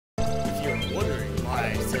wondering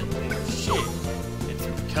why I said oh shit, it's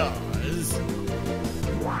because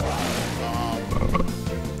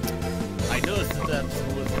I noticed that that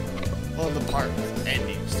was one of the parts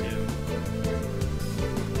ending soon.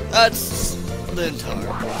 That's the entire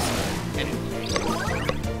process. Anyway,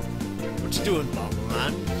 what you doing,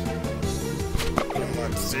 Bomberman?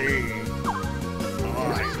 Let's see.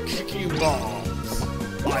 I'm kicking bombs,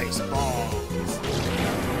 ice bombs,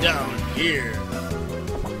 down here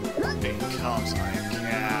because I can.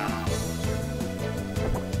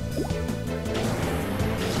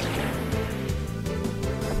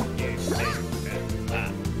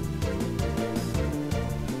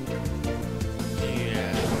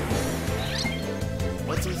 Yeah.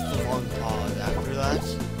 What's with the long pause after that?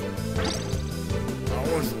 That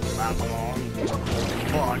wasn't that long,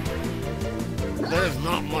 but there's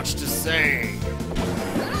not much to say.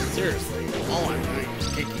 Seriously, all I'm doing is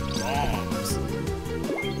kicking bombs.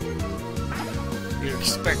 You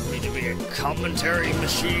expect me to be a commentary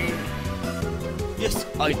machine? Yes,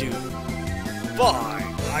 I do.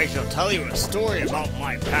 Fine, I shall tell you a story about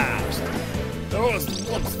my past. There was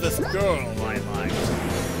once this girl I liked.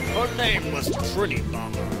 Her name was Pretty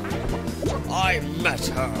Bummer. I met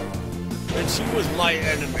her, and she was my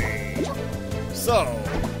enemy. So,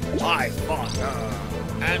 I fought her,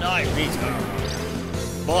 and I beat her.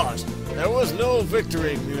 But there was no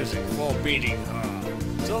victory music for beating her,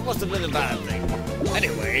 so it must have been a bad thing.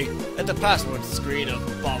 Anyway, at the password screen of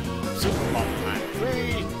Super Bomberman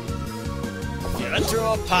 3, if you enter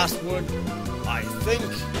a password, I think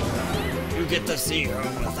you get to see her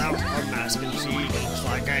without her mask and she looks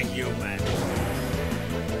like a human.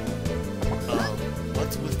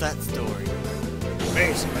 What's with that story?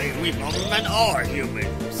 Basically, we Bombermen are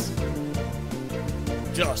humans.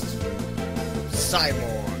 Just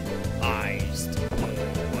cyborg-ized, or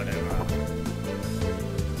whatever.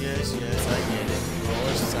 Yes, I get it. You all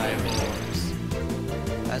are cyborgs.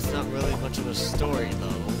 That's not really much of a story,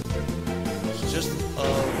 though. It's just a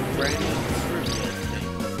random trivia thing.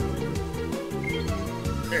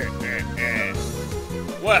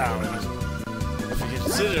 Well, if you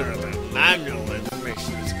consider the manual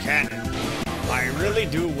information as canon, I really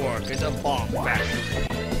do work at a bomb factory.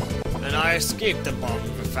 And I escaped the bomb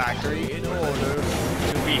factory in order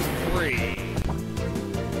to be free.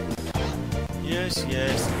 Yes, I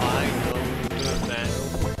know the manual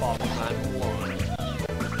for Bomberman 1.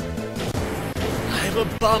 I'm a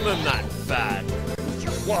Bomberman fan.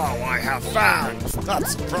 Wow, I have fans.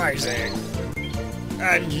 That's surprising.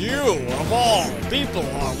 And you, of all people,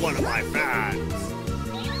 are one of my fans.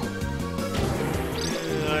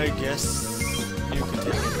 I guess you could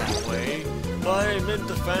take it that way. But I meant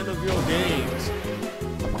the fan of your games.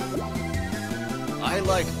 I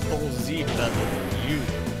like Bullzeeb better than you.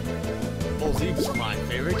 Bullzeeb's my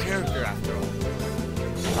favorite character after all.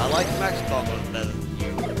 I like Max Bomber better than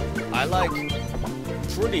you. I like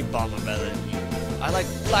Pretty Bomber better than you. I like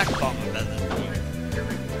Black Bomber better than you.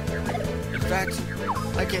 In fact,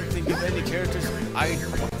 I can't think of any characters I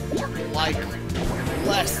like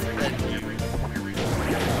less than you.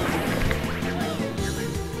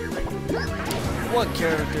 What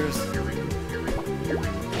characters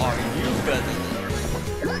are you better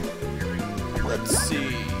than? Let's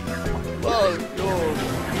see. Well, you're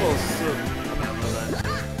most certainly better than.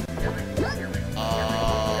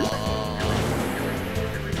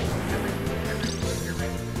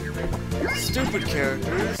 Stupid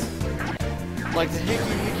characters like the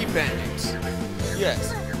Hickey Bandits.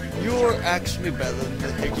 Yes, you're actually better than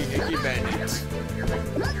the Hickey Bandits.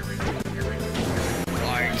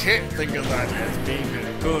 I can't think of that as being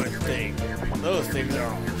a good thing. Those things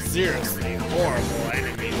are seriously horrible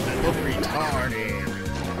enemies that look retarded.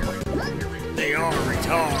 They are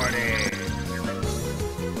retarded.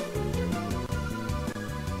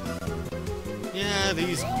 Yeah,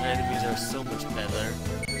 these enemies are so much better.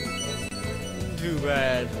 Too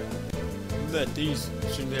bad that these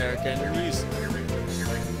generic enemies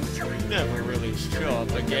never really show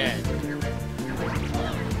up again.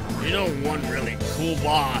 You know one really cool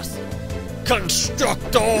boss?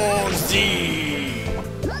 Constructor Z!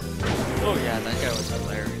 Oh yeah, that guy was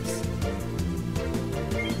hilarious.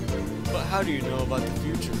 But how do you know about the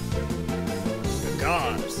future?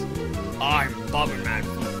 Because I'm Bomberman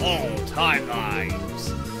from all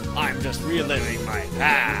timelines. I'm just reliving my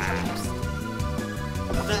past.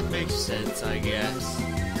 That makes sense, I guess.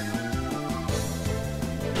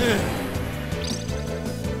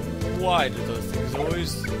 Why do those things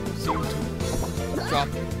always seem to drop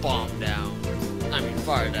bomb downs? I mean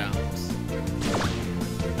fire downs.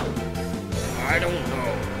 I don't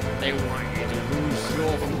know. They want you to lose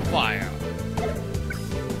your fire.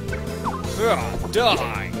 Die!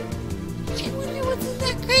 I wonder what's in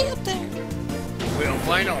that crate up there. We'll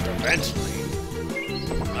find out eventually.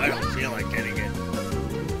 I don't feel like getting it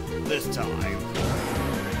this time.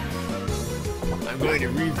 I'm going to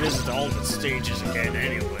revisit all the stages again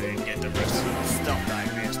anyway and get the rest of the stuff that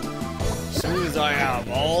I missed. As soon as I have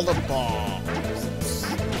all the bombs and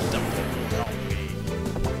stuff that will help me.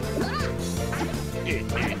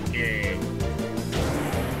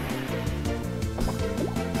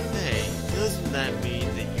 Hey, doesn't that mean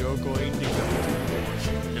that you're going to go to Fort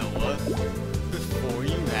Noah before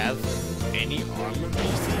you have any armor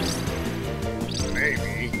pieces?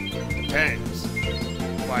 Maybe. Depends.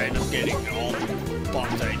 If I end up getting all the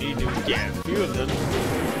bombs I need to get a few of them,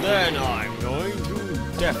 then I'm going to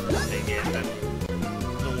definitely get them.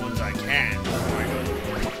 The ones I can before I go to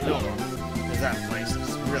Fort Noah. Because that place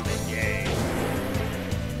is really gay.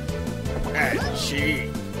 And cheap.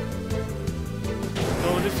 So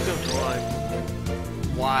if you don't know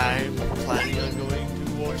why I'm planning on going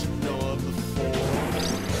to watch Noah before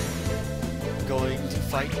going to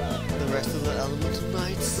fight the rest of the Elemental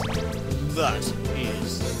Knights, that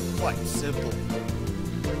is quite simple.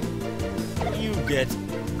 You get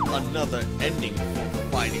another ending for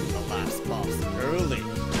fighting the last boss early.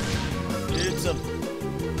 It's a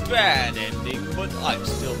bad ending, but I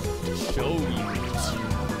still want to show you it.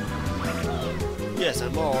 Yes,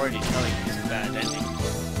 I'm already telling you it's a bad ending.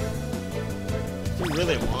 If you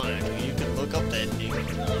really wanted to, you can look up the ending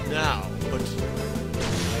now, but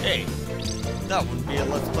hey, that wouldn't be a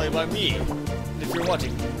Let's Play by me. And if you're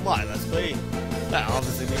watching my Let's Play, that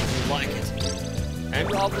obviously means you like it.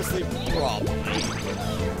 And obviously, probably,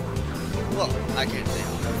 well, I can't say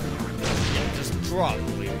obviously. Yeah, just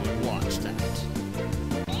probably would watch that.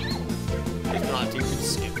 If not, you can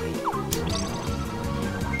skip over.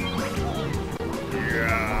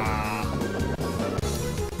 Yeah.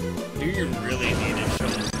 Do you really need to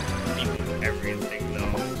show people everything,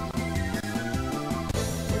 though?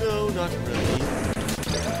 No, not really.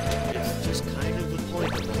 It's just kind of the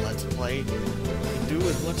point of the Let's Play. You can do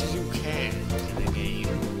as much as you can in the game.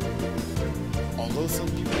 Although some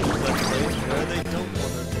people do Let's Plays where they don't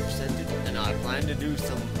 100% it, and I plan to do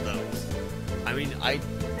some of those. I mean, I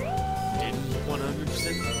didn't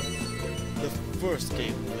 100% the first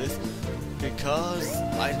game of this, because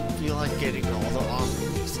I didn't feel like getting all the armor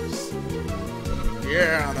pieces.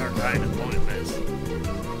 Yeah, they're kind of pointless.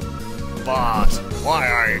 But why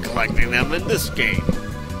are you collecting them in this game?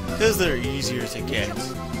 Because they're easier to get.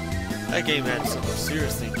 That game had some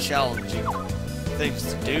seriously challenging things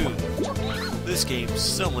to do. This game's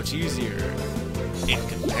so much easier in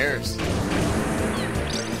comparison.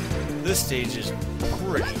 This stage is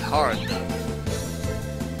pretty hard though.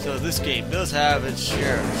 So this game does have its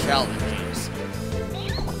share of challenges.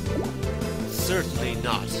 Certainly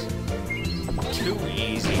not too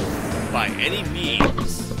easy by any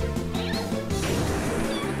means.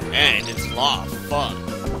 And it's a lot of fun.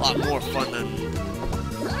 A lot more fun than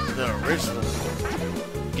the original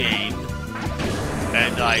game.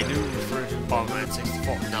 And I do refer to Bomberman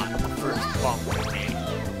 64, not the first Bomberman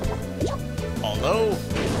game. Although,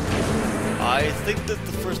 I think that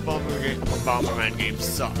the first Bomberman game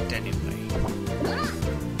sucked anyway.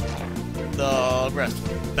 The rest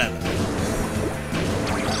were better.